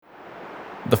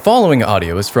The following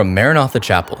audio is from Maranatha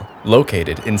Chapel,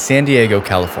 located in San Diego,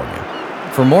 California.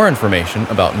 For more information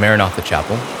about Maranatha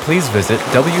Chapel, please visit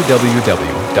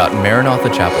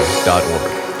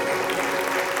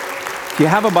www.maranathachapel.org. If you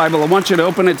have a Bible, I want you to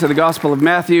open it to the Gospel of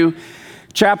Matthew,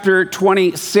 chapter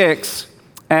 26.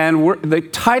 And the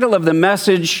title of the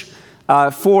message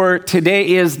for today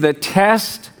is The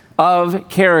Test of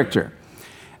Character.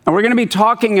 And we're going to be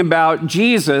talking about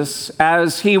Jesus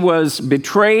as he was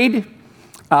betrayed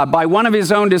by one of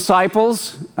his own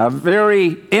disciples, a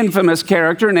very infamous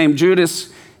character named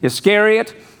Judas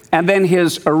Iscariot, and then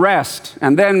his arrest,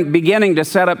 and then beginning to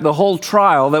set up the whole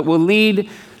trial that will lead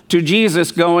to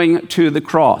Jesus going to the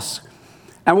cross.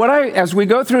 And as we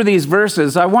go through these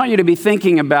verses, I want you to be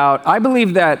thinking about, I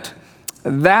believe that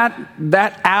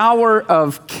hour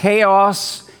of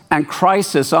chaos and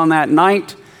crisis on that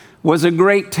night was a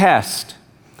great test.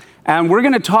 And we're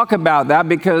going to talk about that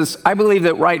because I believe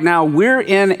that right now we're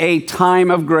in a time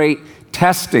of great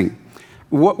testing.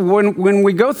 When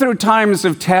we go through times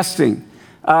of testing,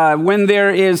 when there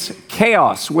is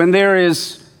chaos, when there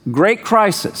is great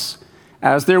crisis,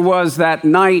 as there was that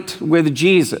night with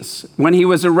Jesus, when he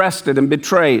was arrested and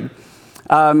betrayed,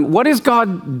 what is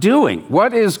God doing?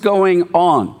 What is going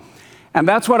on? And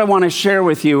that's what I want to share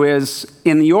with you is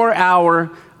in your hour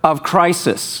of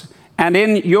crisis, and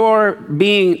in your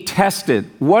being tested,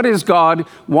 what is God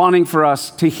wanting for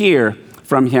us to hear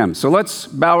from him? So let's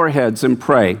bow our heads and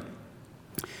pray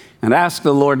and ask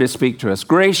the Lord to speak to us.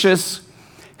 Gracious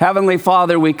Heavenly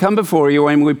Father, we come before you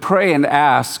and we pray and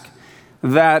ask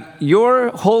that your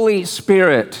Holy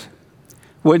Spirit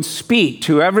would speak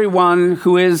to everyone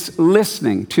who is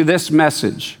listening to this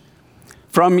message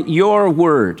from your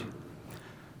word.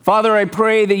 Father, I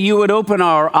pray that you would open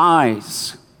our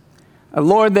eyes.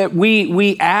 Lord, that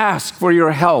we ask for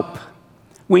your help.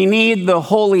 We need the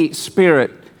Holy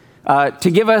Spirit to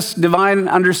give us divine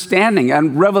understanding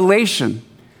and revelation.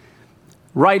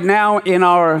 Right now in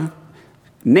our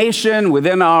nation,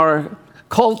 within our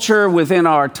culture, within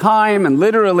our time, and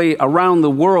literally around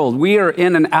the world, we are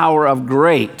in an hour of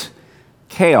great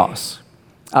chaos.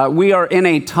 We are in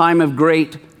a time of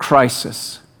great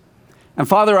crisis. And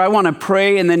Father, I want to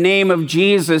pray in the name of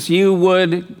Jesus, you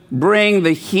would bring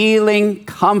the healing,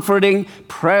 comforting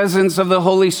presence of the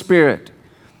Holy Spirit.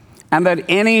 And that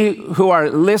any who are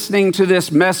listening to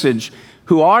this message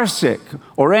who are sick,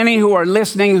 or any who are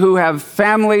listening who have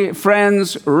family,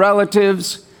 friends,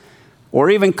 relatives, or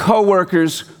even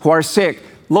co-workers who are sick,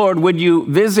 Lord, would you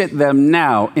visit them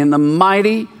now in the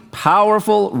mighty,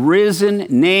 powerful, risen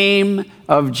name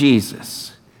of Jesus.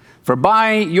 For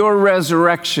by your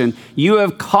resurrection, you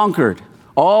have conquered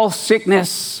all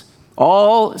sickness,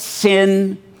 all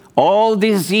sin, all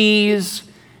disease.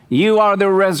 You are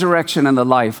the resurrection and the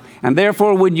life. And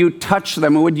therefore, would you touch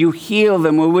them, or would you heal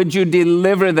them, or would you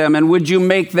deliver them, and would you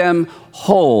make them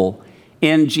whole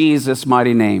in Jesus'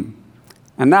 mighty name?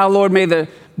 And now, Lord, may the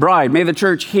bride, may the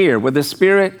church hear what the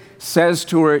Spirit says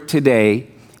to her today.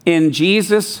 In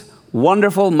Jesus'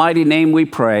 wonderful, mighty name we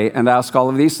pray and ask all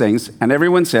of these things. And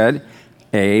everyone said,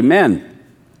 amen.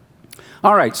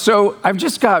 All right, so I've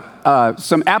just got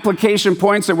some application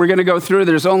points that we're going to go through.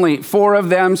 There's only 4 of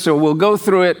them, so we'll go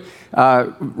through it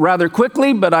rather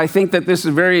quickly, but I think that this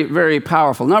is very, very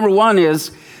powerful. Number 1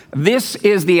 is, this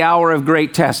is the hour of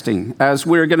great testing. As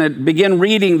we're going to begin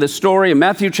reading the story of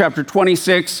Matthew chapter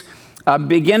 26,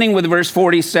 beginning with verse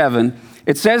 47,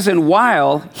 it says, and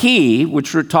while he,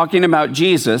 which we're talking about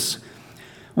Jesus,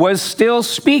 was still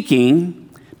speaking,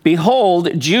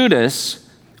 behold, Judas,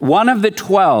 one of the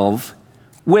 12,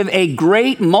 with a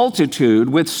great multitude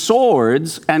with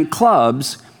swords and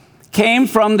clubs, came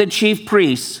from the chief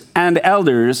priests and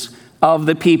elders of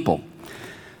the people.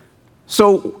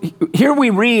 So here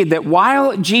we read that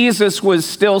while Jesus was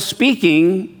still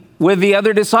speaking with the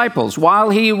other disciples, while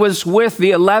he was with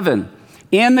the 11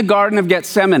 in the Garden of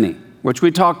Gethsemane, which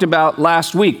we talked about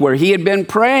last week, where he had been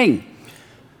praying,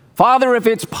 Father, if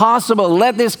it's possible,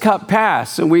 let this cup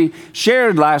pass. And we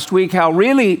shared last week how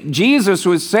really Jesus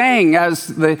was saying as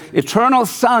the eternal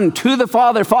Son to the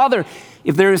Father, Father,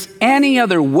 if there is any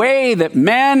other way that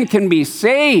man can be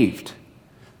saved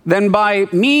than by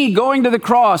me going to the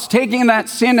cross, taking that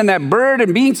sin and that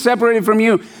burden, being separated from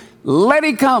you, let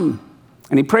it come.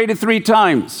 And he prayed it 3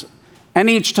 times. And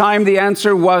each time the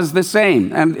answer was the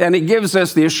same. And it gives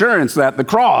us the assurance that the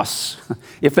cross,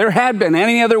 if there had been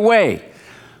any other way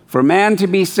for man to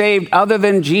be saved other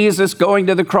than Jesus going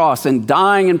to the cross and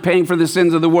dying and paying for the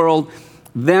sins of the world,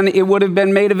 then it would have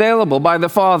been made available by the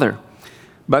Father.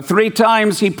 But 3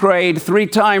 times he prayed, 3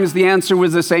 times the answer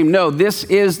was the same. No, this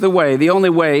is the way, the only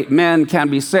way men can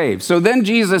be saved. So then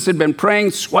Jesus had been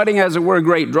praying, sweating as it were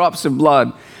great drops of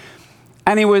blood.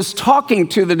 And he was talking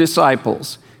to the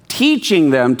disciples,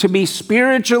 teaching them to be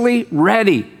spiritually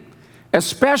ready,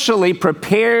 especially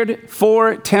prepared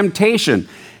for temptation.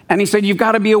 And he said, you've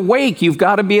got to be awake, you've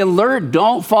got to be alert,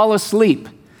 don't fall asleep.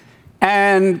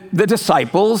 And the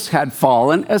disciples had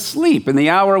fallen asleep in the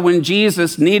hour when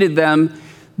Jesus needed them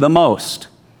the most.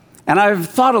 And I've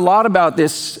thought a lot about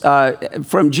this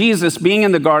from Jesus being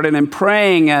in the garden and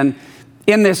praying, and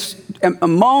in this a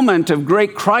moment of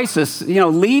great crisis,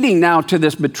 leading now to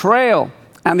this betrayal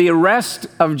and the arrest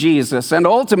of Jesus and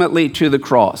ultimately to the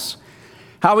cross.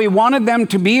 How he wanted them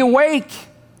to be awake.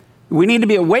 We need to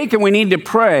be awake and we need to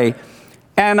pray.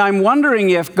 And I'm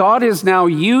wondering if God is now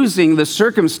using the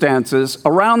circumstances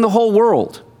around the whole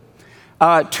world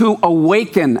to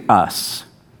awaken us.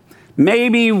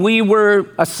 Maybe we were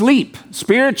asleep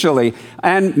spiritually,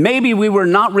 and maybe we were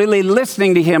not really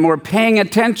listening to him or paying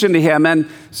attention to him. And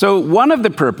so one of the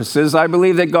purposes I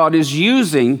believe that God is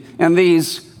using in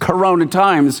these corona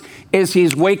times is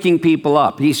he's waking people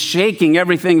up. He's shaking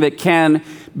everything that can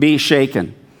be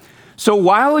shaken. So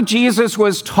while Jesus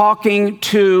was talking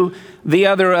to the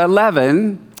other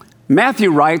 11, Matthew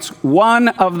writes, one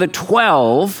of the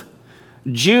 12,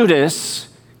 Judas,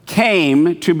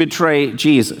 came to betray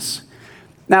Jesus.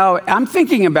 Now, I'm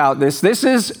thinking about this. This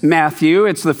is Matthew.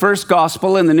 It's the first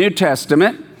gospel in the New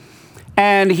Testament.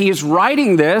 And he's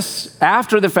writing this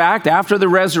after the fact, after the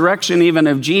resurrection even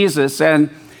of Jesus. And,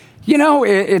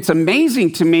 it's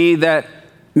amazing to me that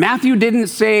Matthew didn't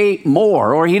say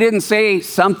more, or he didn't say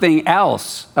something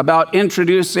else about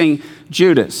introducing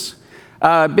Judas.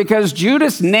 Because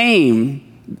Judas'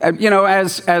 name,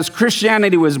 as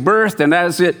Christianity was birthed and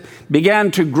as it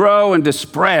began to grow and to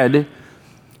spread,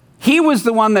 he was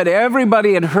the one that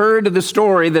everybody had heard the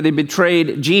story that he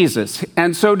betrayed Jesus.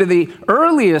 And so to the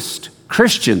earliest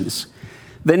Christians,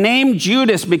 the name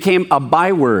Judas became a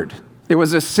byword. It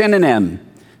was a synonym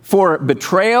for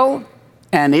betrayal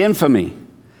and infamy.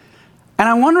 And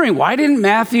I'm wondering, why didn't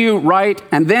Matthew write,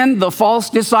 and then the false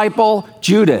disciple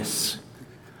Judas,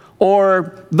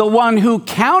 or the one who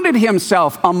counted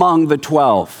himself among the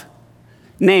 12,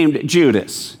 named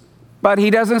Judas? But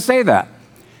he doesn't say that.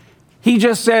 He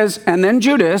just says, and then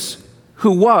Judas,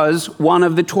 who was one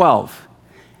of the 12.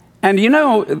 And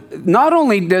not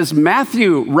only does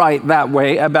Matthew write that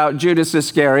way about Judas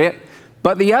Iscariot,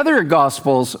 but the other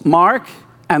Gospels, Mark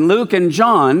and Luke and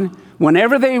John,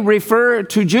 whenever they refer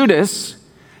to Judas,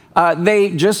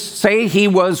 they just say he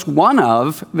was one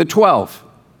of the 12.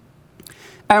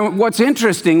 And what's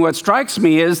interesting, what strikes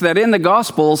me is that in the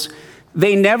Gospels,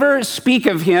 they never speak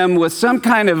of him with some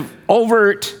kind of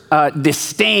overt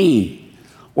disdain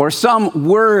or some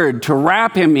word to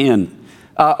wrap him in,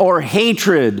 or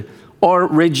hatred or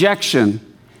rejection.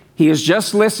 He is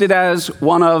just listed as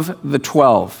one of the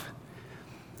 12.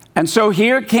 And so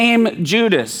here came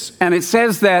Judas, and it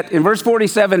says that in verse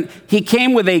 47, he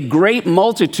came with a great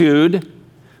multitude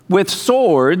with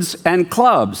swords and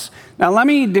clubs. Now let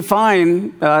me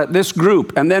define this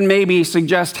group and then maybe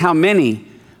suggest how many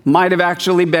might have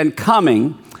actually been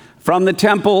coming from the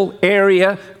temple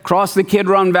area, across the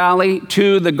Kidron Valley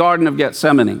to the Garden of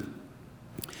Gethsemane.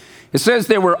 It says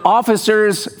there were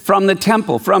officers from the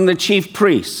temple, from the chief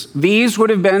priests. These would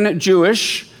have been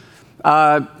Jewish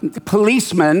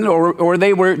policemen, or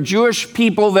they were Jewish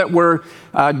people that were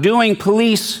doing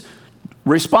police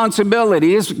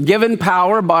responsibilities given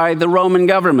power by the Roman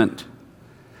government.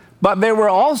 But there were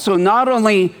also not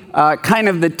only kind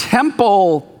of the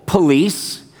temple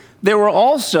police, there were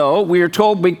also, we are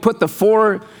told, we put the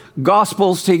 4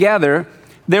 Gospels together,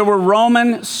 there were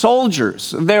Roman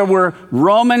soldiers. There were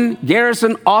Roman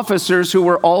garrison officers who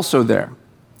were also there.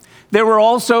 There were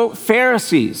also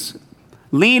Pharisees,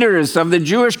 leaders of the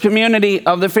Jewish community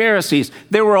of the Pharisees.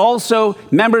 There were also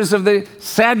members of the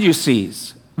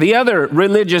Sadducees, the other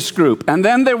religious group. And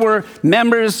then there were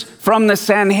members from the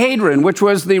Sanhedrin, which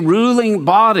was the ruling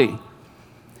body.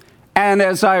 And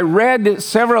as I read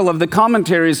several of the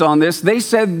commentaries on this, they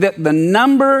said that the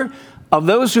number of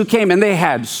those who came, and they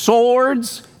had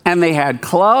swords and they had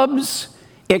clubs,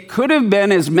 it could have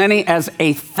been as many as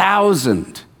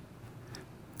 1,000.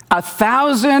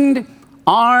 1,000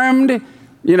 armed,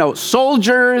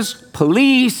 soldiers,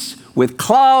 police with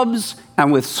clubs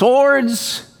and with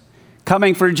swords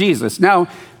coming for Jesus. Now,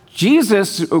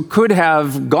 Jesus could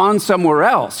have gone somewhere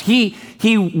else. He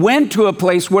went to a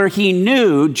place where he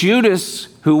knew Judas,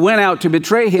 who went out to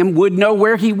betray him, would know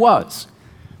where he was.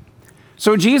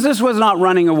 So Jesus was not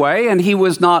running away, and he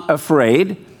was not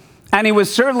afraid. And he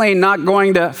was certainly not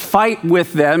going to fight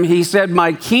with them. He said,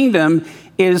 my kingdom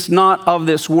is not of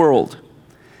this world.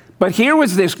 But here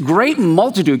was this great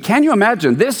multitude. Can you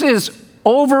imagine? This is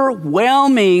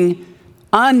overwhelming,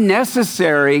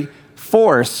 unnecessary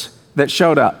force that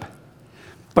showed up.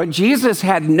 But Jesus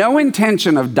had no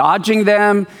intention of dodging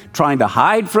them, trying to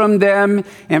hide from them.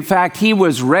 In fact, he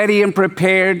was ready and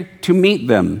prepared to meet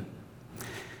them.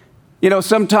 You know,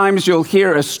 sometimes you'll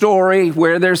hear a story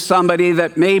where there's somebody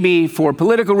that maybe for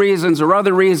political reasons or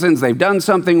other reasons, they've done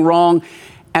something wrong.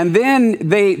 And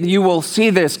then you will see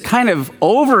this kind of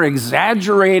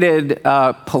over-exaggerated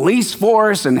police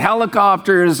force and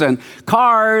helicopters and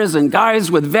cars and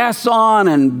guys with vests on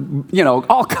and, you know,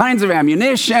 all kinds of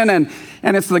ammunition. And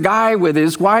it's the guy with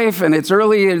his wife, and it's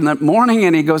early in the morning,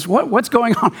 and he goes, what's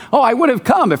going on? Oh, I would have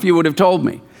come if you would have told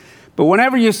me. But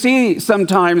whenever you see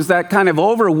sometimes that kind of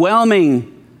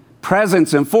overwhelming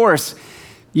presence and force,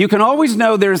 you can always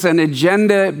know there's an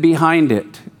agenda behind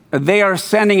it. They are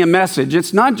sending a message.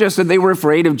 It's not just that they were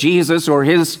afraid of Jesus or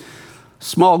his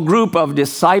small group of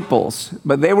disciples,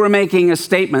 but they were making a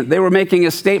statement. They were making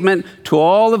a statement to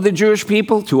all of the Jewish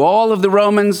people, to all of the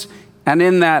Romans, and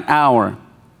in that hour.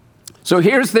 So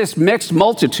here's this mixed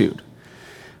multitude.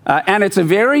 And it's a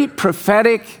very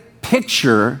prophetic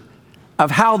picture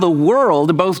of how the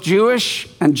world, both Jewish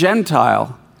and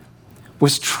Gentile,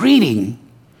 was treating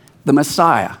the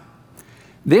Messiah.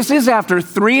 This is after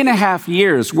 3.5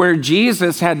 years where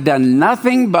Jesus had done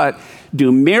nothing but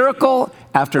do miracle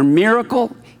after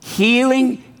miracle,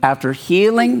 healing after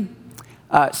healing,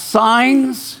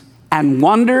 signs and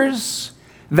wonders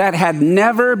that had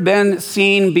never been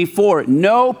seen before.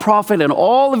 No prophet in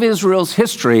all of Israel's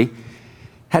history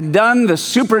had done the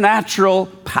supernatural,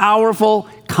 powerful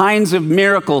kinds of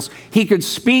miracles. He could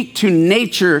speak to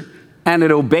nature and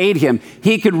it obeyed him.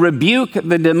 He could rebuke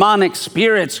the demonic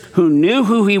spirits who knew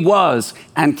who he was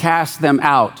and cast them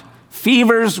out.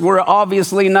 Fevers were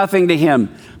obviously nothing to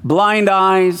him. Blind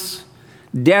eyes,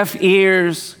 deaf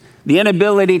ears, the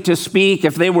inability to speak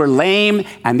if they were lame,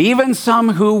 and even some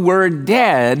who were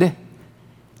dead.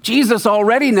 Jesus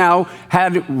already now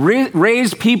had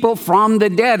raised people from the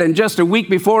dead. And just a week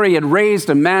before, he had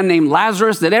raised a man named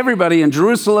Lazarus that everybody in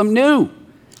Jerusalem knew.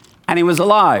 And he was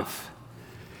alive.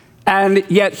 And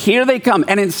yet here they come.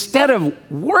 And instead of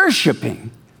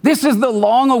worshiping, this is the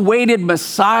long-awaited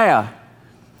Messiah.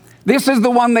 This is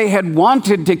the one they had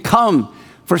wanted to come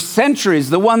for centuries,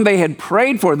 the one they had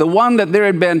prayed for, the one that there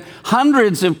had been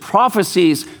hundreds of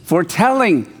prophecies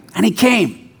foretelling. And he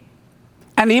came.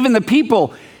 And even the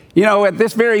people, you know, at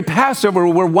this very Passover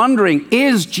were wondering,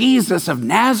 is Jesus of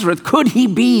Nazareth, could he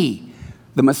be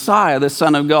the Messiah, the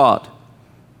Son of God?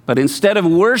 But instead of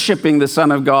worshiping the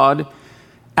Son of God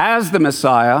as the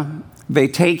Messiah, they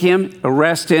take him,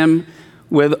 arrest him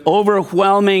with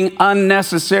overwhelming,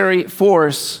 unnecessary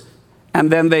force, and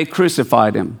then they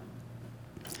crucified him.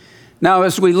 Now,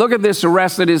 as we look at this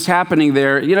arrest that is happening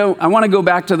there, you know, I want to go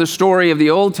back to the story of the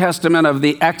Old Testament of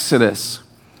the Exodus.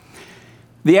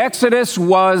 The Exodus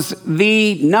was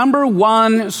the number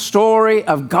one story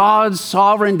of God's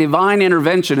sovereign divine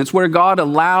intervention. It's where God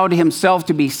allowed himself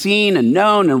to be seen and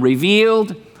known and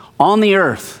revealed on the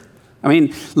earth. I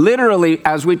mean, literally,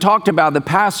 as we talked about the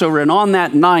Passover, and on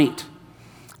that night,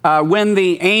 when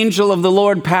the angel of the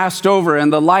Lord passed over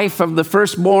and the life of the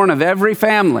firstborn of every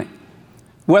family,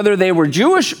 whether they were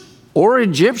Jewish or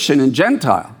Egyptian and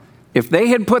Gentile, if they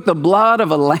had put the blood of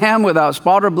a lamb without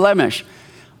spot or blemish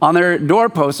on their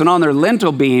doorpost and on their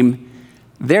lintel beam,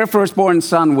 their firstborn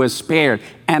son was spared.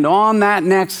 And on that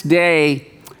next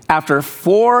day, after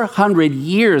 400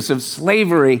 years of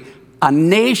slavery, a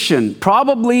nation,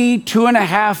 probably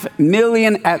 2.5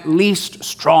 million at least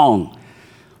strong,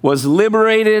 was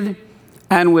liberated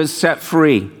and was set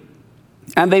free.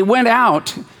 And they went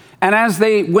out, and as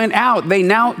they went out,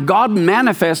 God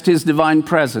manifested his divine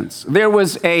presence. There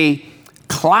was a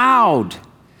cloud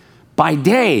by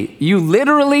day. You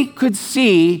literally could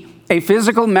see a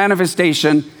physical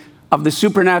manifestation of the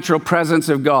supernatural presence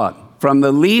of God. From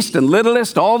the least and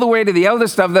littlest all the way to the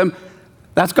eldest of them,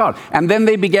 that's God. And then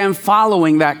they began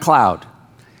following that cloud.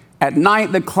 At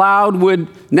night, the cloud would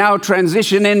now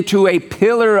transition into a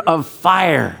pillar of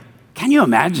fire. Can you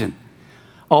imagine?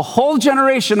 A whole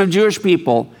generation of Jewish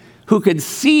people who could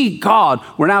see God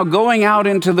were now going out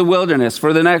into the wilderness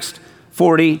for the next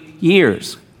 40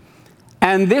 years.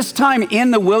 And this time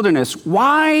in the wilderness,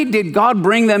 why did God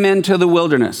bring them into the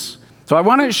wilderness? So I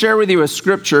want to share with you a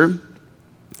scripture,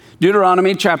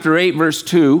 Deuteronomy chapter 8, verse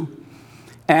 2.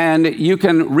 And you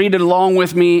can read it along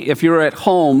with me if you're at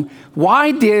home.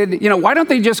 Why don't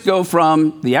they just go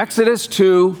from the Exodus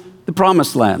to the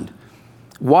Promised Land?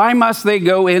 Why must they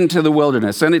go into the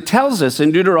wilderness? And it tells us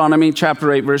in Deuteronomy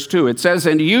chapter 8, verse 2, it says,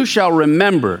 "And you shall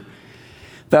remember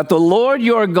that the Lord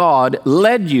your God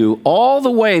led you all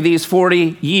the way these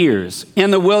 40 years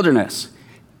in the wilderness."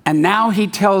 And now he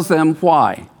tells them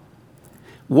why.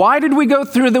 Why did we go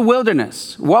through the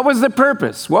wilderness? What was the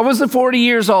purpose? What was the 40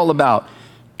 years all about?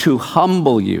 To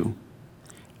humble you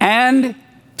and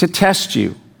to test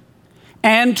you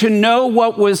and to know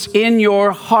what was in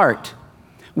your heart,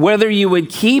 whether you would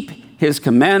keep his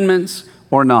commandments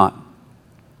or not.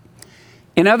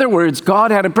 In other words, God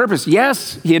had a purpose.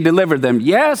 Yes, he had delivered them.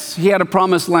 Yes, he had a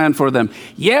promised land for them.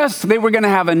 Yes, they were going to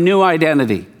have a new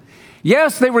identity.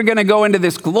 Yes, they were going to go into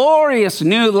this glorious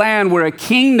new land where a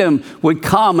kingdom would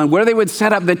come and where they would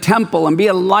set up the temple and be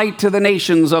a light to the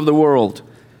nations of the world.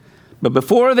 But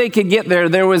before they could get there,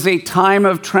 there was a time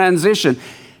of transition.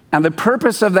 And the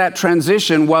purpose of that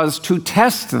transition was to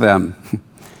test them.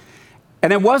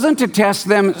 And it wasn't to test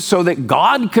them so that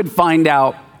God could find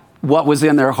out what was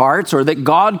in their hearts or that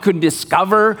God could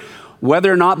discover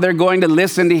whether or not they're going to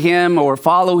listen to him or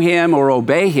follow him or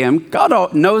obey him.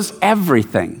 God knows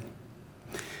everything.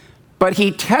 But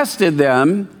he tested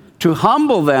them to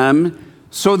humble them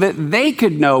so that they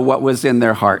could know what was in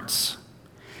their hearts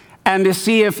and to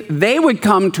see if they would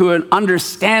come to an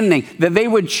understanding that they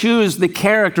would choose the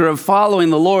character of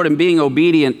following the Lord and being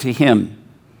obedient to him.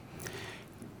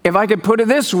 If I could put it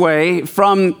this way,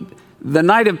 from the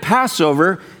night of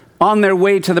Passover, on their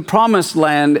way to the promised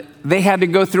land, they had to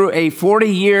go through a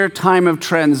 40-year time of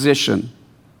transition.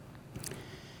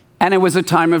 And it was a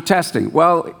time of testing.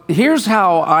 Well, here's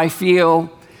how I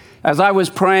feel as I was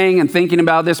praying and thinking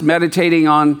about this, meditating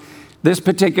on this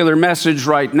particular message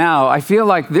right now. I feel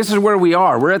like this is where we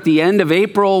are. We're at the end of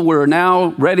April. We're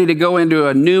now ready to go into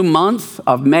a new month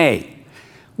of May.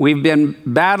 We've been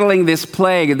battling this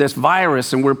plague, this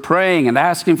virus, and we're praying and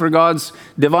asking for God's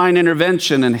divine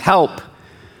intervention and help.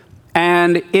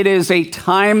 And it is a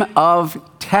time of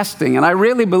testing. And I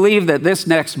really believe that this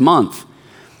next month,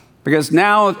 because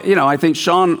now, I think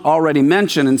Sean already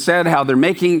mentioned and said how they're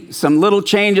making some little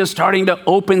changes, starting to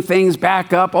open things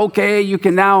back up. Okay, you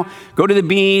can now go to the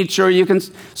beach or you can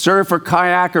surf or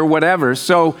kayak or whatever.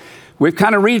 So we've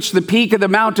kind of reached the peak of the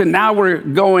mountain. Now we're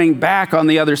going back on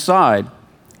the other side.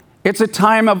 It's a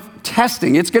time of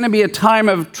testing. It's going to be a time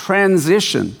of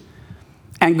transition.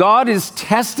 And God is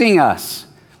testing us.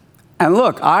 And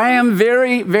look, I am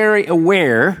very, very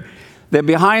aware that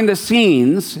behind the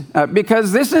scenes,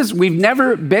 because we've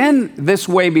never been this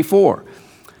way before.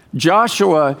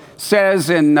 Joshua says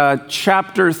in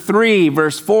chapter 3,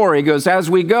 verse 4, he goes, as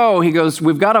we go,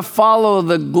 we've got to follow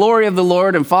the glory of the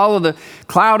Lord and follow the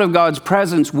cloud of God's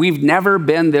presence. We've never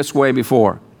been this way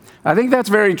before. I think that's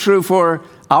very true for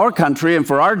our country and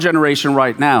for our generation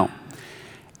right now.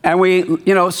 And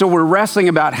so we're wrestling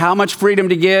about how much freedom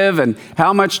to give and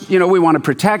how much, we want to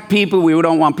protect people. We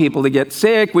don't want people to get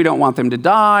sick. We don't want them to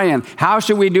die. And how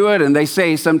should we do it? And they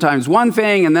say sometimes one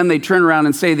thing, and then they turn around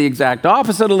and say the exact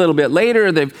opposite a little bit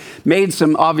later. They've made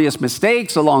some obvious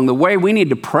mistakes along the way. We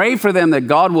need to pray for them that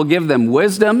God will give them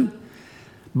wisdom.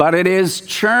 But it is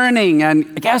churning.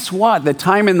 And guess what? The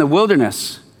time in the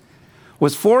wilderness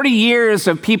was 40 years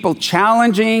of people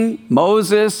challenging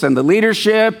Moses and the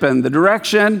leadership and the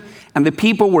direction, and the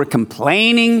people were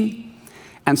complaining.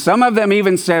 And some of them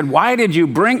even said, why did you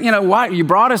you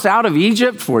brought us out of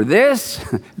Egypt for this?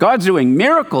 God's doing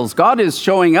miracles. God is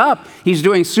showing up. He's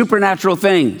doing supernatural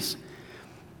things.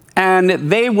 And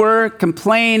they were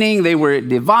complaining. They were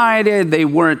divided. They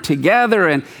weren't together.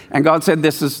 And God said,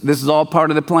 this is all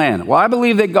part of the plan. Well, I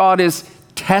believe that God is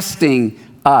testing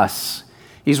us.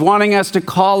 He's wanting us to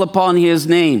call upon his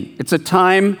name. It's a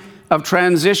time of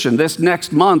transition. This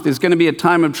next month is going to be a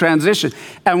time of transition.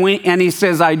 And he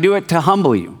says, I do it to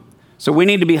humble you. So we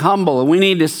need to be humble and we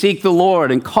need to seek the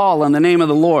Lord and call on the name of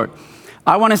the Lord.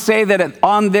 I want to say that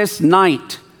on this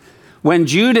night, when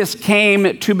Judas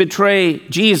came to betray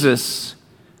Jesus,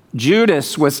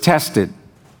 Judas was tested.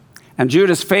 And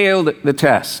Judas failed the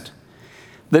test.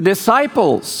 The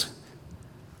disciples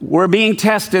were being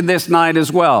tested this night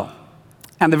as well.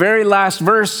 And the very last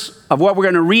verse of what we're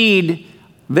going to read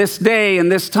this day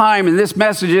and this time and this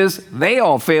message is, they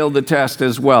all failed the test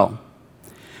as well.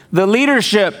 The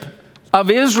leadership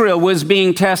of Israel was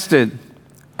being tested,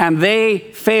 and they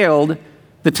failed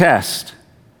the test.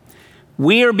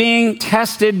 We are being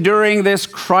tested during this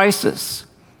crisis.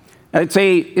 It's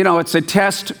a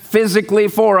test physically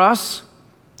for us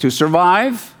to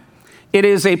survive. It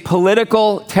is a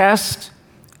political test.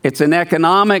 It's an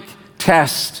economic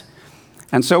test.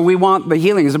 And so we want the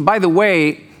healings. And by the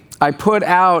way, I put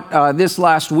out this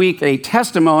last week a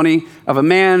testimony of a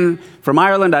man from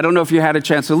Ireland. I don't know if you had a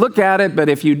chance to look at it, but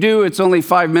if you do, it's only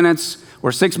 5 minutes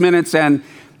or 6 minutes. And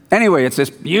anyway, it's this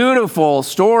beautiful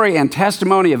story and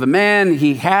testimony of a man.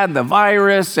 He had the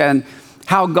virus and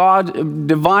how God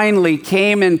divinely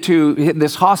came into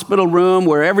this hospital room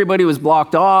where everybody was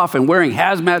blocked off and wearing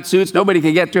hazmat suits. Nobody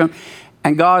could get to him.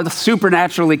 And God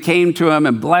supernaturally came to him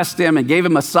and blessed him and gave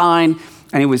him a sign,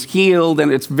 and he was healed.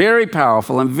 And it's very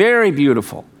powerful and very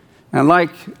beautiful. And like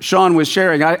Sean was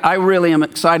sharing, I really am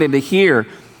excited to hear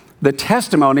the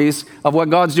testimonies of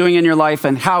what God's doing in your life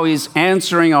and how he's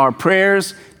answering our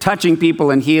prayers, touching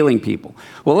people and healing people.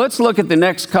 Well, let's look at the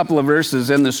next couple of verses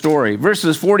in the story.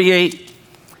 Verses 48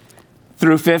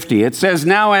 through 50. It says,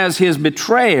 "Now as his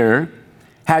betrayer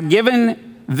had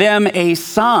given them a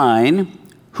sign,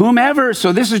 whomever,"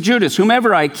 so this is Judas,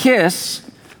 "whomever I kiss,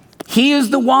 he is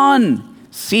the one,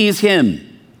 seize him.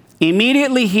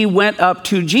 Immediately he went up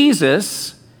to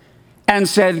Jesus and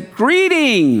said,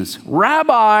 'Greetings,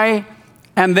 Rabbi,'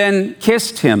 and then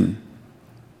kissed him.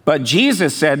 But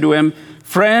Jesus said to him,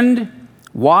 'Friend,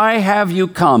 why have you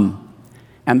come?'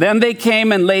 And then they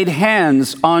came and laid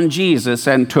hands on Jesus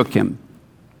and took him."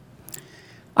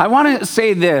 I want to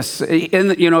say this,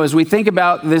 as we think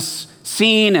about this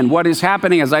scene and what is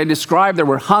happening, as I described, there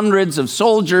were hundreds of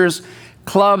soldiers,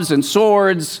 clubs and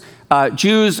swords,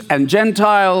 Jews and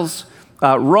Gentiles,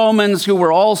 Romans who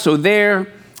were also there,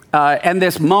 and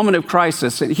this moment of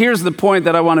crisis. And here's the point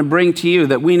that I want to bring to you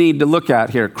that we need to look at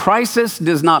here. Crisis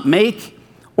does not make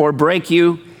or break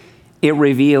you, it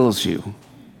reveals you.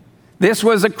 This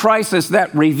was a crisis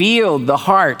that revealed the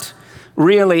heart,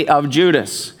 really, of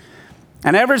Judas.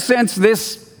 And ever since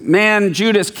this man,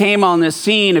 Judas, came on the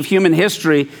scene of human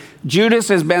history, Judas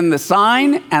has been the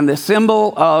sign and the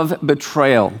symbol of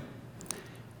betrayal.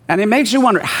 And it makes you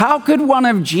wonder, how could one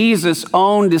of Jesus'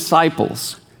 own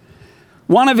disciples,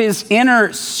 one of his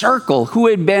inner circle who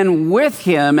had been with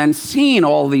him and seen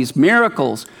all these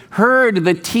miracles, heard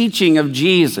the teaching of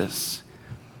Jesus,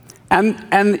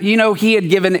 and he had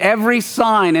given every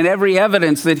sign and every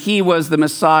evidence that he was the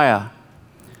Messiah.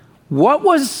 What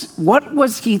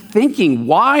was he thinking?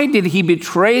 Why did he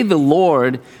betray the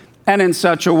Lord and in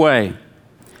such a way?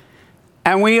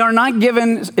 And we are not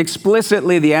given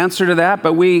explicitly the answer to that,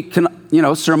 but we can,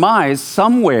 surmise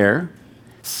somewhere,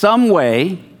 some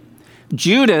way,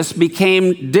 Judas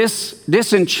became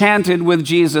disenchanted with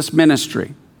Jesus'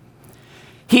 ministry.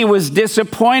 He was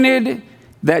disappointed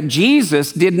that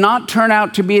Jesus did not turn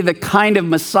out to be the kind of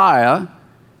Messiah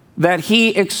that he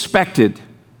expected.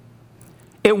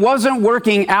 It wasn't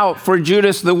working out for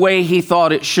Judas the way he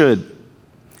thought it should.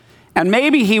 And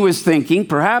maybe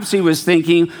perhaps he was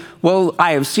thinking, well,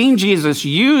 I have seen Jesus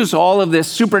use all of this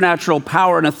supernatural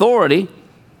power and authority.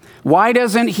 Why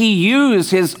doesn't he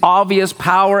use his obvious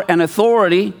power and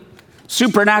authority,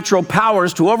 supernatural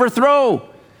powers, to overthrow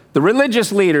the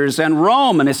religious leaders and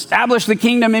Rome and establish the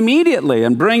kingdom immediately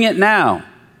and bring it now?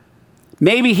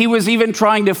 Maybe he was even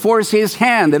trying to force his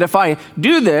hand that if I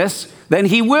do this, then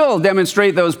he will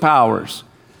demonstrate those powers.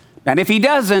 And if he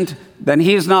doesn't, then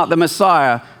he is not the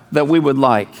Messiah that we would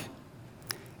like.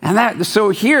 And so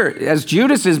here, as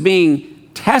Judas is being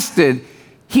tested,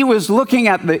 he was looking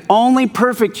at the only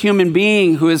perfect human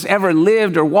being who has ever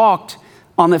lived or walked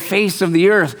on the face of the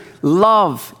earth.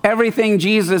 Love. Everything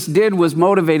Jesus did was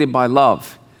motivated by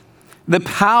love. The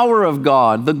power of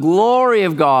God, the glory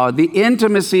of God, the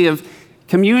intimacy of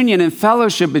communion and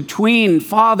fellowship between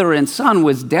Father and Son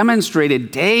was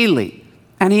demonstrated daily.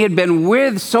 And he had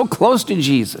been so close to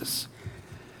Jesus.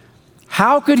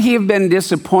 How could he have been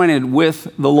disappointed with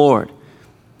the Lord?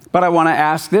 But I want to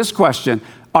ask this question.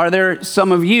 Are there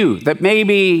some of you that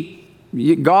maybe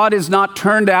God has not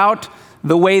turned out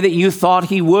the way that you thought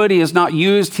he would? He has not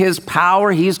used his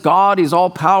power. He's God. He's all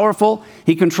powerful.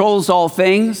 He controls all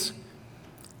things.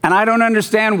 And I don't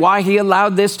understand why he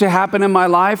allowed this to happen in my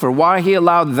life or why he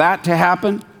allowed that to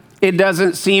happen. It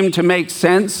doesn't seem to make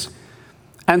sense.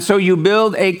 And so you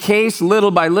build a case little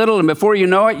by little, and before you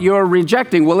know it, you're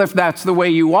rejecting. Well, if that's the way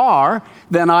you are,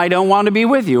 then I don't want to be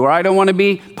with you, or I don't want to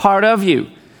be part of you.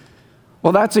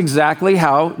 Well, that's exactly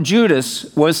how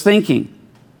Judas was thinking.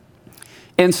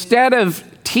 Instead of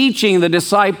teaching the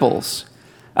disciples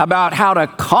about how to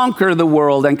conquer the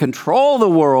world and control the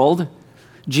world,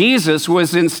 Jesus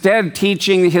was instead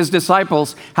teaching his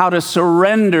disciples how to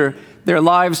surrender their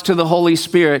lives to the Holy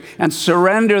Spirit and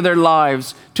surrender their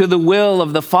lives to the will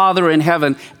of the Father in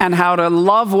heaven, and how to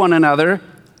love one another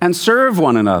and serve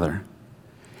one another.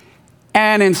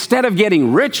 And instead of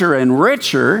getting richer and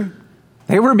richer,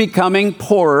 they were becoming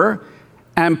poorer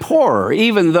and poorer.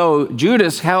 Even though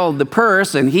Judas held the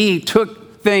purse and he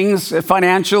took things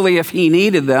financially if he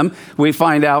needed them. We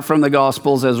find out from the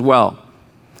Gospels as well.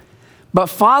 But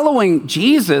following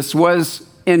Jesus was,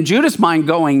 in Judas' mind,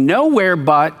 going nowhere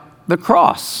but the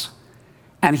cross.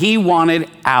 And he wanted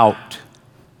out.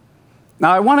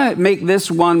 Now, I want to make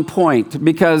this one point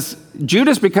because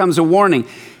Judas becomes a warning.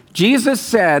 Jesus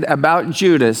said about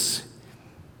Judas,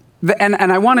 and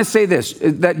I want to say this,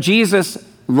 that Jesus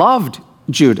loved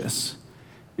Judas.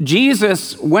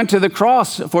 Jesus went to the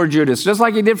cross for Judas, just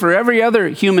like he did for every other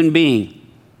human being.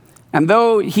 And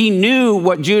though he knew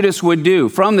what Judas would do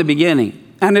from the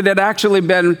beginning, and it had actually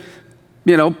been,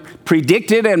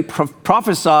 predicted and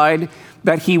prophesied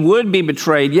that he would be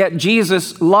betrayed, yet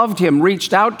Jesus loved him,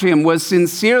 reached out to him, was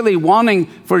sincerely wanting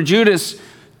for Judas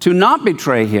to not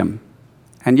betray him,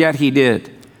 and yet he did.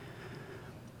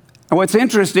 And what's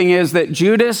interesting is that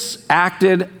Judas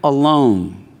acted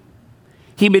alone.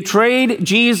 He betrayed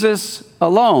Jesus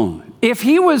alone. If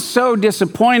he was so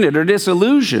disappointed or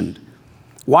disillusioned,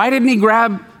 why didn't he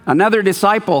grab another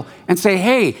disciple and say,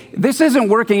 hey, this isn't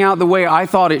working out the way I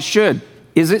thought it should?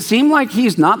 Does it seem like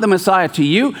he's not the Messiah to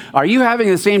you? Are you having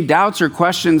the same doubts or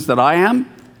questions that I am?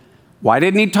 Why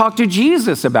didn't he talk to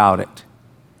Jesus about it?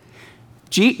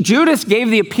 Judas gave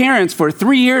the appearance for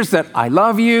 3 years that I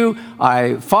love you,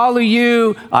 I follow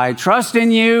you, I trust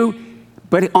in you.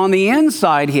 But on the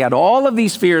inside, he had all of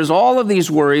these fears, all of these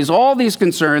worries, all these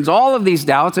concerns, all of these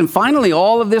doubts, and finally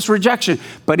all of this rejection.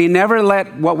 But he never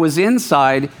let what was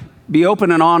inside be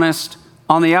open and honest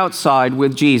on the outside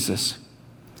with Jesus.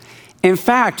 In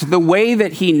fact, the way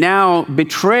that he now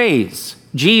betrays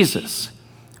Jesus,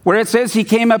 where it says he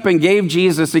came up and gave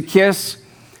Jesus a kiss,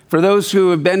 for those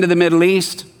who have been to the Middle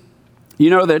East, you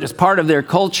know that it's part of their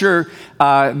culture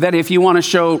that if you want to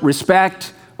show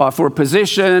respect for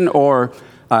position or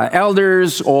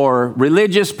elders or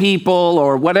religious people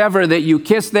or whatever, that you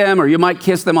kiss them, or you might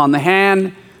kiss them on the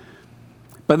hand.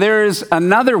 But there is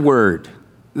another word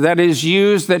that is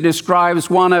used that describes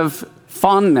one of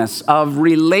fondness, of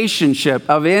relationship,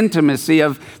 of intimacy,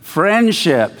 of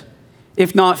friendship,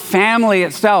 if not family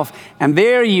itself. And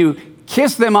there you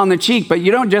kiss them on the cheek, but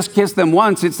you don't just kiss them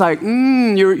once. It's like,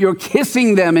 you're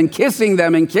kissing them and kissing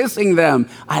them and kissing them.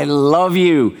 I love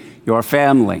you, your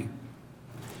family.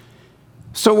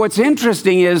 So what's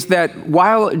interesting is that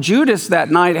while Judas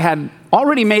that night had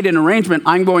already made an arrangement,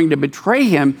 I'm going to betray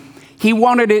him, he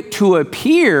wanted it to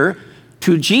appear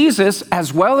to Jesus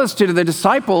as well as to the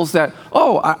disciples that,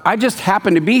 I just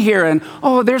happen to be here, and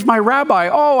there's my rabbi,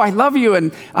 I love you,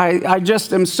 and I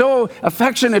just am so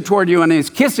affectionate toward you, and he's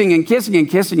kissing and kissing and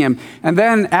kissing him, and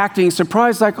then acting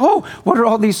surprised like, what are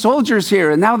all these soldiers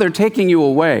here, and now they're taking you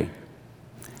away.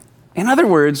 In other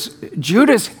words,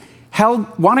 Judas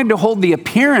wanted to hold the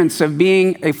appearance of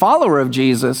being a follower of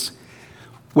Jesus,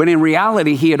 when in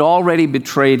reality he had already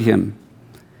betrayed him.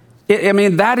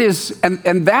 That is,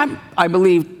 and that, I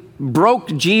believe, broke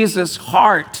Jesus'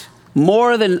 heart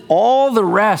more than all the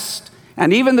rest,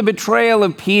 and even the betrayal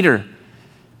of Peter,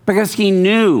 because he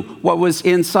knew what was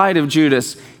inside of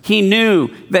Judas. He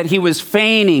knew that he was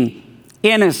feigning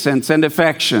innocence and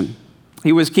affection.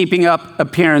 He was keeping up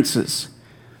appearances.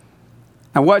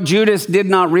 And what Judas did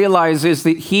not realize is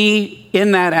that he,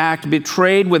 in that act,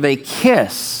 betrayed with a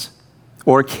kiss,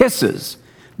 or kisses,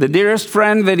 the dearest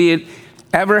friend that he had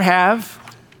ever have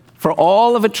for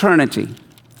all of eternity.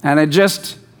 And it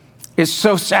just is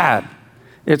so sad.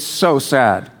 It's so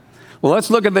sad. Well, let's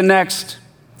look at the next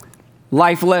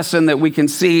life lesson that we can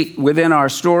see within our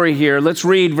story here. Let's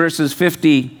read verses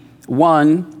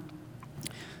 51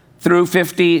 through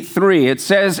 53. It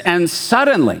says, and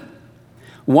suddenly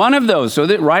one of those, so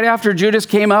that right after Judas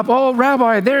came up,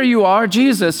 Rabbi, there you are,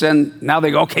 Jesus. And now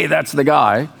they go, okay, that's the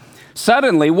guy.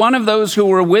 Suddenly, one of those who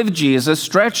were with Jesus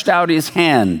stretched out his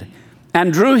hand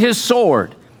and drew his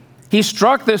sword. He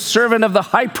struck the servant of the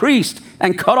high priest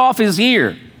and cut off his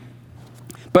ear.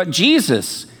 But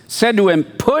Jesus said to him,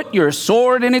 put your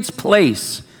sword in its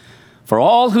place, for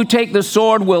all who take the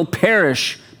sword will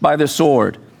perish by the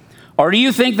sword. Or do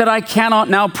you think that I cannot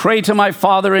now pray to my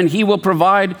Father, and he will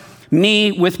provide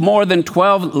me with more than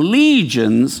 12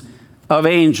 legions of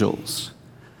angels?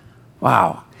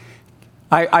 Wow.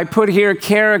 I put here,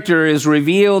 character is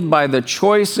revealed by the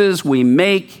choices we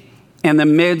make in the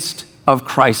midst of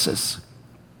crisis.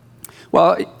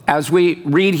 Well, as we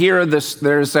read here,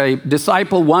 there's a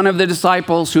disciple, one of the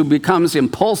disciples, who becomes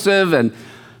impulsive and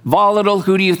volatile.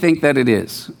 Who do you think that it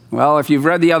is? Well, if you've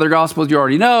read the other Gospels, you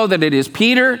already know that it is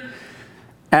Peter.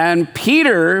 And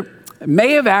Peter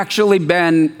may have actually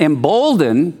been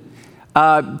emboldened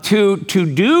to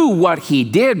do what he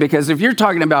did, because if you're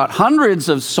talking about hundreds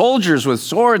of soldiers with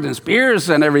swords and spears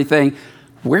and everything,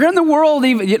 Where in the world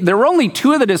even, there were only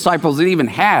 2 of the disciples that even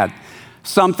had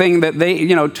something that they,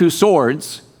 2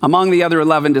 swords among the other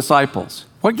 11 disciples.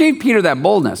 What gave Peter that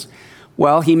boldness?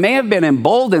 Well, he may have been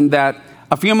emboldened that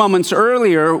a few moments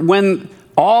earlier when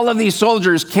all of these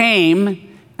soldiers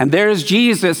came and there's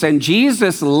Jesus, and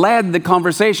Jesus led the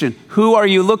conversation. Who are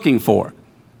you looking for?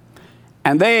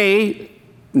 And they,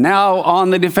 now on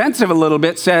the defensive a little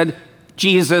bit, said,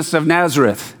 Jesus of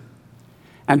Nazareth.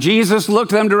 And Jesus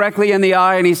looked them directly in the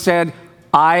eye and he said,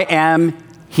 I am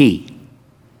he.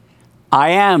 I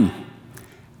am.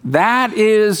 That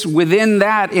is within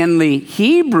that in the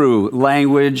Hebrew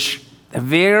language, the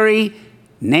very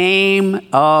name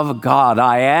of God.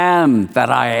 I am that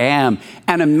I am.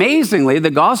 And amazingly, the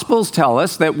Gospels tell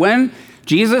us that when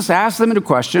Jesus asked them a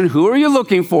question, who are you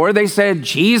looking for? They said,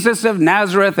 Jesus of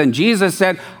Nazareth. And Jesus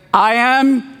said, I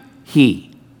am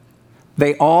he.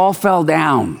 They all fell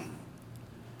down.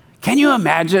 Can you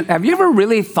imagine? Have you ever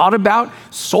really thought about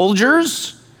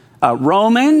soldiers,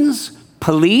 Romans,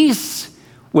 police,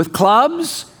 with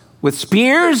clubs, with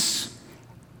spears?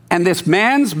 And this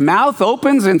man's mouth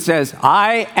opens and says,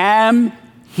 I am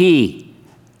he.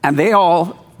 And they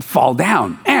all fall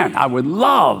down. Man, I would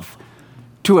love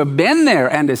to have been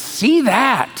there and to see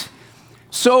that.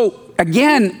 So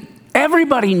again,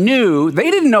 everybody knew, they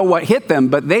didn't know what hit them,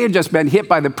 but they had just been hit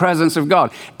by the presence of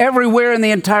God. Everywhere in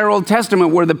the entire Old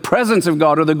Testament where the presence of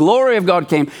God or the glory of God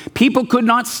came, people could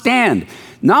not stand.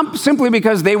 Not simply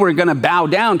because they were going to bow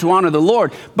down to honor the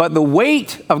Lord, but the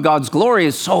weight of God's glory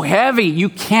is so heavy you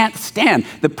can't stand.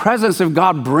 The presence of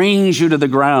God brings you to the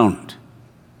ground.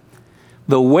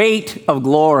 The weight of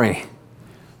glory.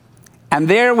 And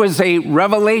there was a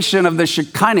revelation of the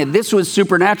Shekinah. This was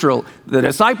supernatural. The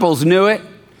disciples knew it.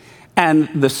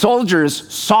 And the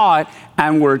soldiers saw it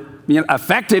and were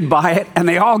affected by it, and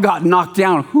they all got knocked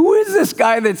down. Who is this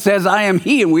guy that says, I am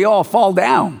he? And we all fall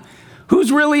down. Who's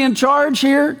really in charge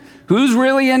here? Who's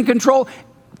really in control?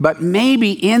 But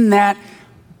maybe in that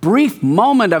brief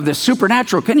moment of the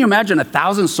supernatural, can you imagine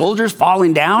 1,000 soldiers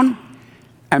falling down?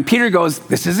 And Peter goes,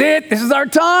 this is it. This is our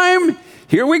time.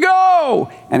 Here we go.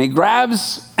 And he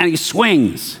grabs and he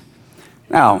swings.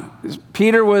 Now,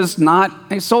 Peter was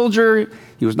not a soldier.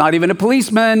 He was not even a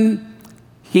policeman.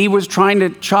 He was trying to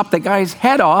chop the guy's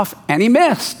head off, and he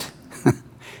missed.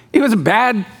 He was a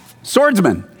bad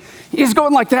swordsman. He's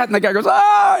going like that, and the guy goes,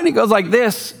 ah, and he goes like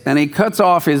this, and he cuts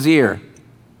off his ear.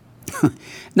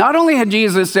 Not only had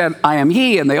Jesus said, I am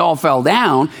he, and they all fell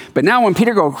down, but now when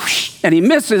Peter goes, whoosh, and he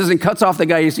misses and cuts off the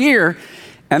guy's ear,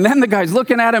 and then the guy's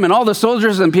looking at him, and all the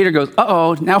soldiers, and Peter goes,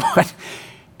 uh-oh, now what?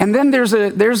 And then there's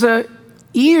a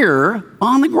ear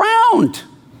on the ground.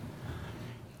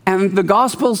 And the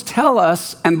Gospels tell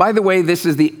us, and by the way, this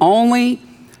is the only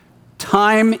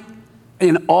time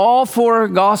in all 4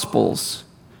 Gospels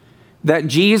that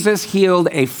Jesus healed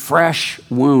a fresh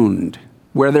wound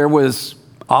where there was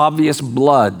obvious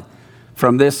blood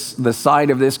from the side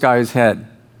of this guy's head.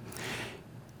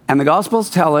 And the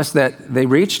Gospels tell us that they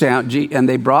reached out and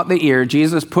they brought the ear.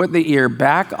 Jesus put the ear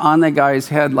back on the guy's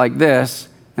head like this,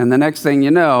 and the next thing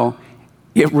you know,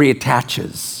 it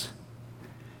reattaches.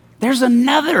 There's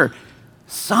another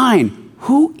sign.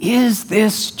 Who is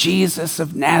this Jesus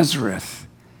of Nazareth?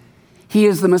 He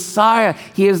is the Messiah.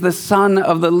 He is the Son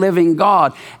of the living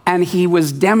God. And he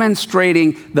was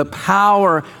demonstrating the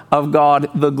power of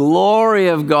God, the glory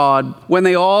of God, when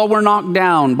they all were knocked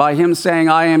down by him saying,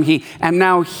 I am he. And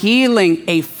now healing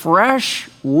a fresh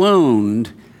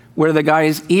wound where the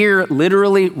guy's ear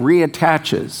literally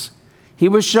reattaches. He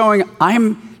was showing,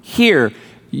 I'm here.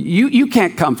 You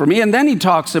can't come for me. And then he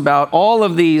talks about all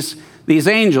of these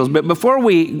angels. But before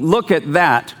we look at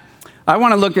that, I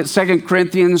want to look at 2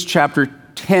 Corinthians chapter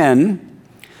 10,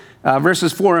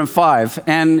 verses 4 and 5.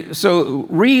 And so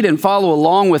read and follow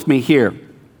along with me here.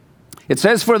 It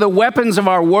says, for the weapons of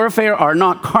our warfare are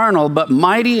not carnal, but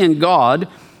mighty in God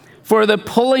for the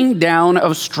pulling down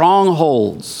of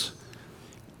strongholds.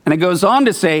 And it goes on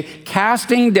to say,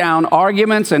 casting down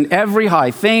arguments and every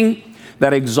high thing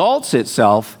that exalts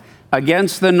itself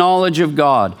against the knowledge of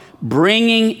God,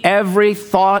 bringing every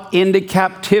thought into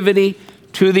captivity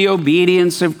to the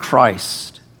obedience of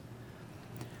Christ.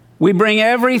 We bring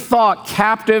every thought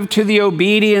captive to the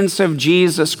obedience of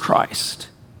Jesus Christ.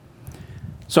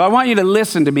 So I want you to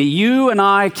listen to me. You and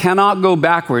I cannot go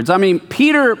backwards. I mean,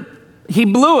 Peter, he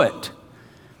blew it.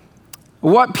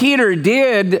 What Peter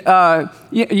did,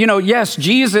 yes,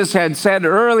 Jesus had said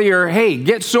earlier, hey,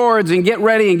 get swords and get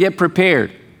ready and get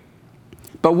prepared.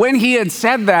 But when he had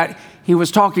said that, he was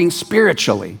talking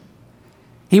spiritually.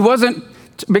 He wasn't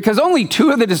Because only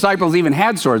two of the disciples even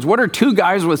had swords. What are two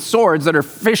guys with swords that are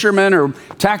fishermen or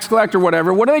tax collector,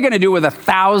 whatever? What are they going to do with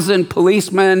 1,000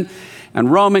 policemen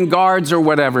and Roman guards or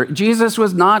whatever? Jesus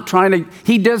was not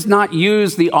he does not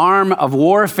use the arm of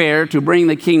warfare to bring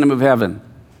the kingdom of heaven.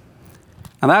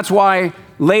 And that's why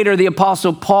later the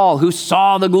Apostle Paul, who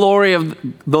saw the glory of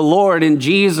the Lord in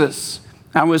Jesus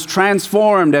and was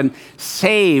transformed and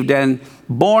saved and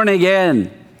born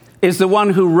again, is the one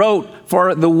who wrote,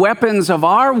 for the weapons of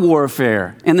our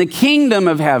warfare in the kingdom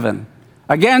of heaven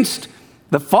against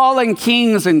the fallen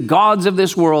kings and gods of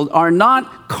this world are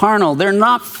not carnal, they're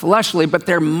not fleshly, but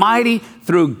they're mighty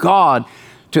through God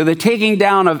to the taking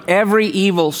down of every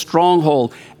evil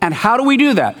stronghold. And how do we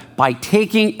do that? By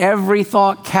taking every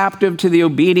thought captive to the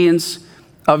obedience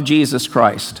of Jesus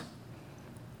Christ.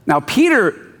 Now,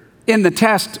 Peter in the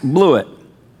test blew it.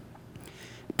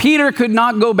 Peter could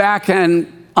not go back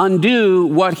and undo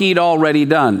what he'd already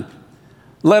done,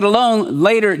 let alone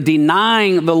later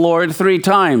denying the Lord 3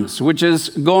 times, which is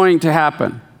going to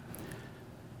happen.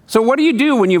 So what do you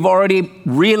do when you've already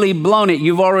really blown it?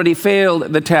 You've already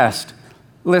failed the test.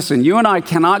 Listen, you and I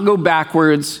cannot go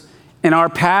backwards in our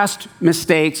past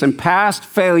mistakes and past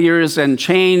failures and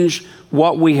change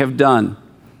what we have done.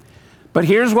 But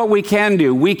here's what we can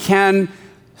do. We can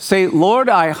say, Lord,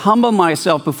 I humble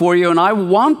myself before you, and I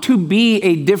want to be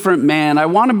a different man. I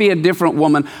want to be a different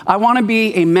woman. I want to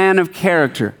be a man of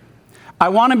character. I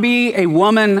want to be a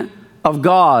woman of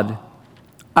God.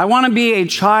 I want to be a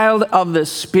child of the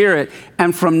Spirit.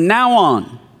 And from now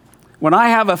on, when I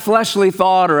have a fleshly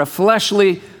thought or a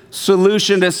fleshly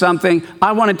solution to something,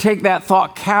 I want to take that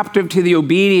thought captive to the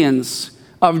obedience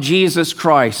of Jesus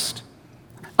Christ.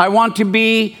 I want to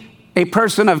be a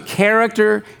person of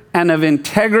character and of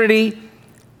integrity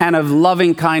and of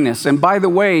loving kindness. And by the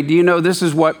way, do you know this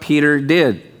is what Peter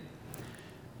did?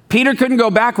 Peter couldn't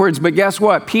go backwards, but guess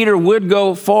what? Peter would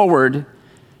go forward,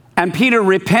 and Peter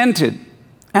repented,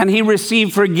 and he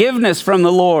received forgiveness from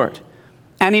the Lord,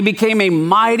 and he became a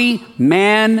mighty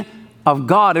man of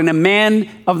God and a man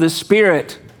of the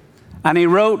Spirit. And he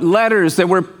wrote letters that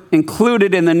were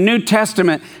included in the New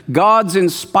Testament, God's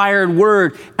inspired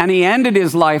word, and he ended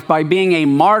his life by being a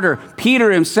martyr. Peter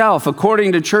himself,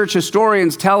 according to church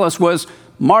historians tell us, was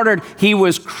martyred. He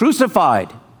was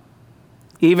crucified,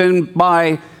 even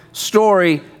by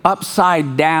story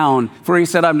upside down, for he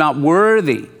said, I'm not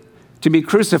worthy to be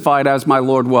crucified as my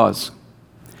Lord was.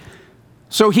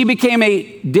 So he became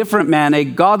a different man, a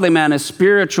godly man, a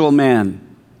spiritual man,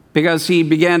 because he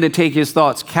began to take his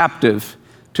thoughts captive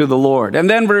to the Lord. And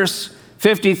then verse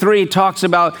 53 talks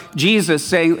about Jesus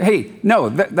saying, hey, no,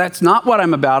 that's not what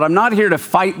I'm about. I'm not here to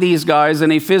fight these guys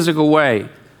in a physical way.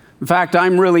 In fact,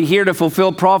 I'm really here to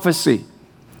fulfill prophecy.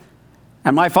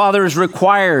 And my Father is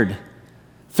required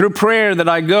through prayer that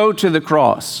I go to the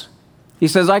cross. He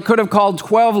says, I could have called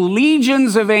 12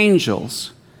 legions of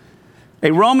angels.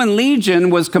 A Roman legion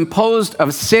was composed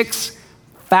of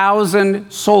 6,000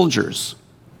 soldiers.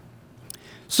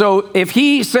 So if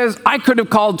he says, I could have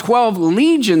called 12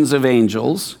 legions of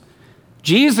angels,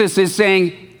 Jesus is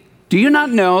saying, do you not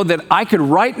know that I could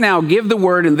right now give the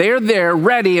word and they're there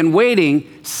ready and waiting?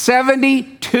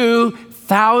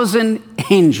 72,000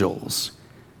 angels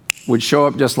would show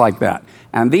up just like that.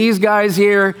 And these guys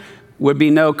here would be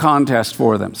no contest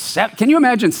for them. Can you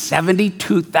imagine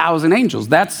 72,000 angels?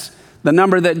 That's the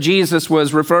number that Jesus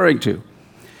was referring to.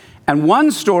 And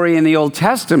one story in the Old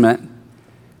Testament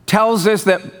tells us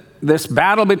that this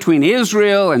battle between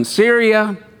Israel and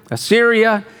Assyria,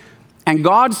 and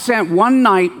God sent one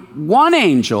night, one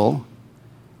angel,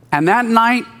 and that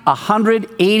night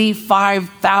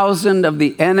 185,000 of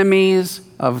the enemies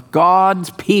of God's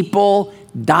people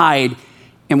died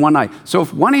in one night. So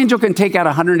if one angel can take out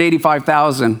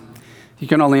 185,000, you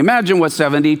can only imagine what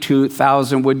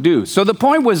 72,000 would do. So the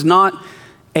point was not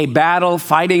a battle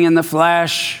fighting in the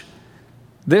flesh.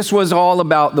 This was all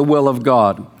about the will of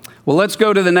God. Well, let's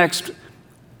go to the next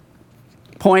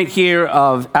point here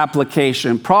of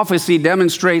application. Prophecy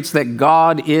demonstrates that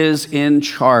God is in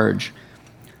charge.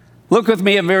 Look with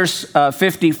me at verse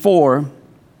 54.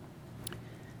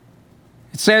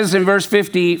 It says in verse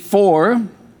 54,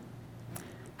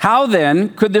 how then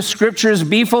could the scriptures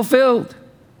be fulfilled?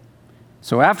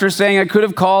 So after saying I could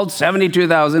have called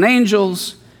 72,000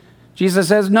 angels, Jesus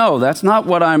says, no, that's not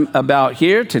what I'm about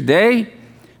here today.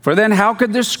 For then how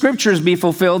could the scriptures be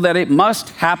fulfilled that it must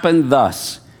happen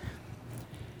thus?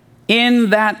 In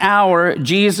that hour,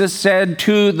 Jesus said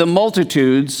to the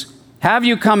multitudes, have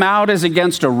you come out as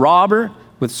against a robber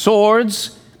with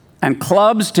swords and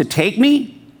clubs to take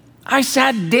me? I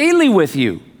sat daily with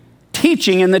you,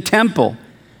 teaching in the temple,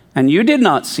 and you did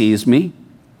not seize me.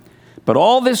 But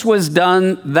all this was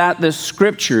done that the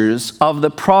scriptures of the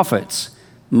prophets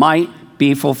might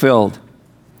be fulfilled.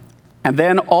 And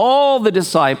then all the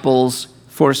disciples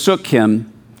forsook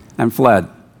him and fled.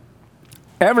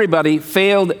 Everybody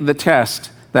failed the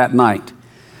test that night.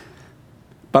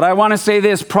 But I want to say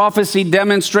this, prophecy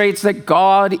demonstrates that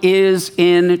God is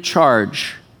in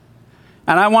charge.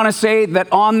 And I want to say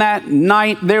that on that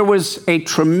night, there was a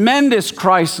tremendous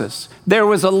crisis. There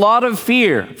was a lot of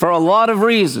fear for a lot of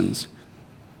reasons.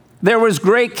 There was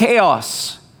great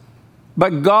chaos.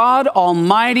 But God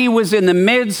Almighty was in the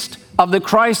midst of the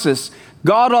crisis.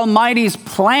 God Almighty's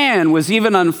plan was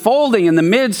even unfolding in the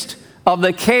midst of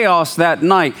the chaos that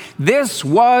night. This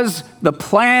was the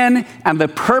plan and the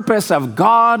purpose of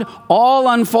God all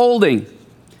unfolding,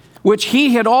 which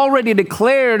he had already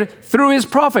declared through his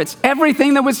prophets.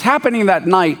 Everything that was happening that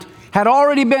night had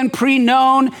already been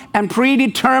pre-known and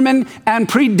predetermined and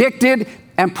predicted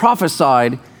and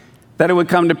prophesied that it would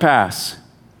come to pass.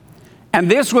 And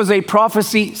this was a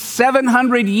prophecy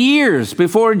 700 years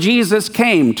before Jesus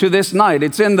came to this night.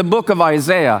 It's in the book of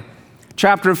Isaiah,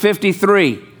 chapter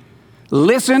 53.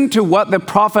 Listen to what the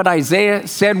prophet Isaiah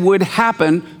said would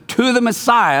happen to the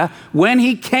Messiah when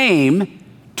he came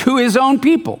to his own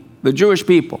people, the Jewish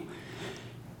people.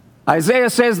 Isaiah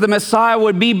says the Messiah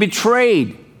would be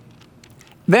betrayed.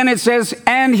 Then it says,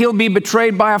 and he'll be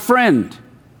betrayed by a friend.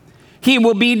 He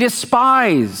will be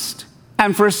despised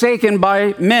and forsaken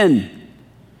by men.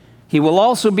 He will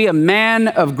also be a man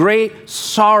of great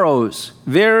sorrows,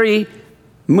 very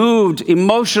moved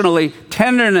emotionally,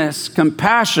 tenderness,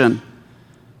 compassion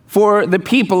for the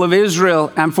people of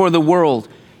Israel and for the world.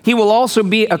 He will also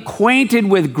be acquainted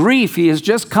with grief. He has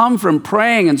just come from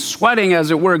praying and sweating,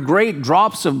 as it were, great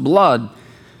drops of blood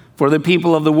for the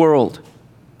people of the world.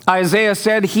 Isaiah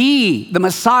said he, the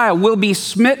Messiah, will be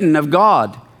smitten of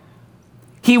God.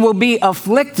 He will be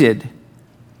afflicted.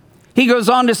 He goes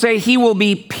on to say he will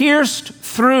be pierced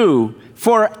through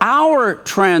for our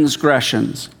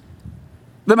transgressions.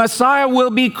 The Messiah will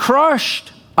be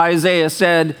crushed, Isaiah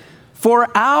said, for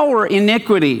our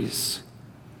iniquities.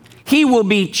 He will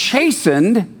be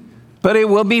chastened, but it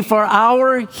will be for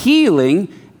our healing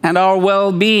and our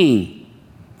well-being.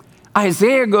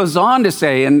 Isaiah goes on to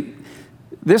say, and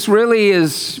this really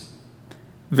is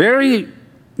very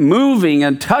moving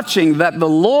and touching, that the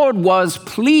Lord was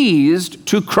pleased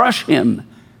to crush him,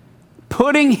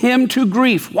 putting him to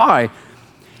grief. Why?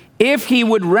 If he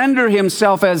would render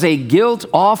himself as a guilt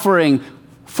offering,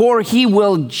 for he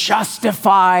will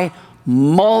justify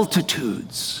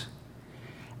multitudes,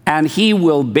 and he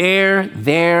will bear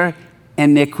their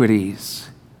iniquities.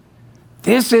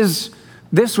 This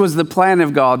was the plan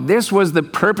of God. This was the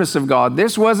purpose of God.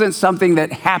 This wasn't something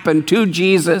that happened to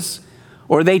Jesus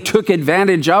or they took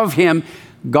advantage of him.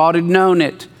 God had known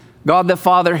it. God the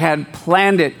Father had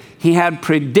planned it. He had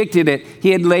predicted it.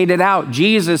 He had laid it out.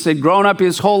 Jesus had grown up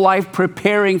his whole life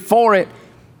preparing for it,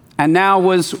 and now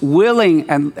was willing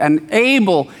and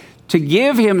able to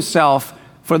give himself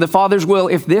for the Father's will,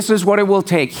 if this is what it will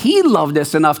take. He loved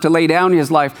us enough to lay down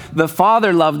his life. The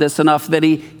Father loved us enough that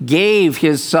he gave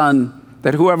his Son,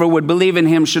 that whoever would believe in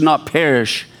him should not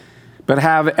perish, but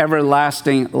have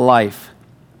everlasting life.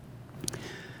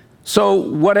 So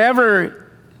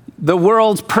whatever the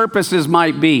world's purposes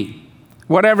might be,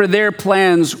 whatever their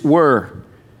plans were,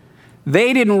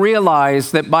 they didn't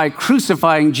realize that by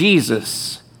crucifying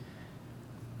Jesus,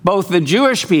 both the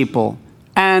Jewish people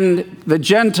and the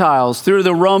Gentiles through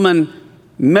the Roman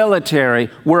military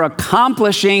were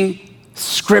accomplishing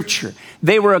Scripture.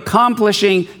 They were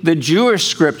accomplishing the Jewish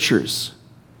Scriptures.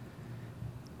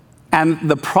 And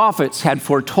the prophets had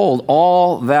foretold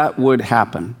all that would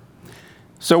happen.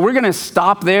 So we're going to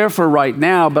stop there for right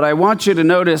now, but I want you to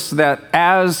notice that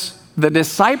as the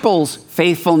disciples'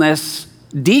 faithfulness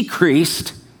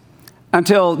decreased,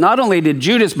 until not only did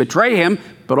Judas betray him,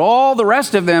 but all the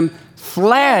rest of them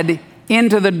fled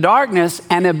into the darkness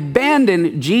and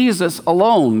abandoned Jesus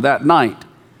alone that night.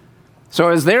 So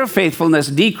as their faithfulness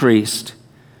decreased,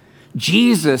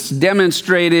 Jesus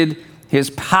demonstrated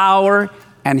his power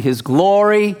and his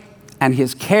glory and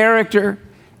his character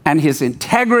and his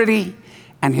integrity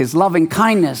and his loving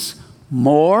kindness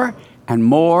more and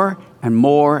more and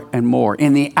more and more.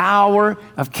 In the hour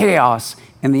of chaos,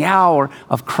 in the hour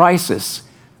of crisis,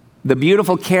 the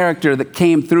beautiful character that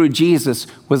came through Jesus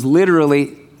was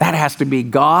literally, that has to be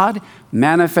God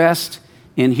manifest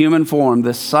in human form,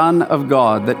 the Son of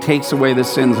God that takes away the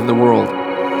sins of the world.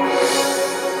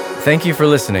 Thank you for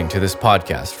listening to this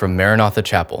podcast from Maranatha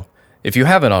Chapel. If you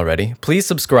haven't already, please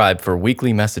subscribe for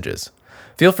weekly messages.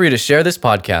 Feel free to share this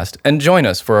podcast and join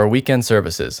us for our weekend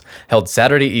services held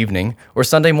Saturday evening or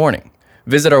Sunday morning.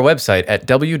 Visit our website at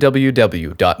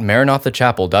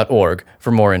www.maranathachapel.org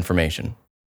for more information.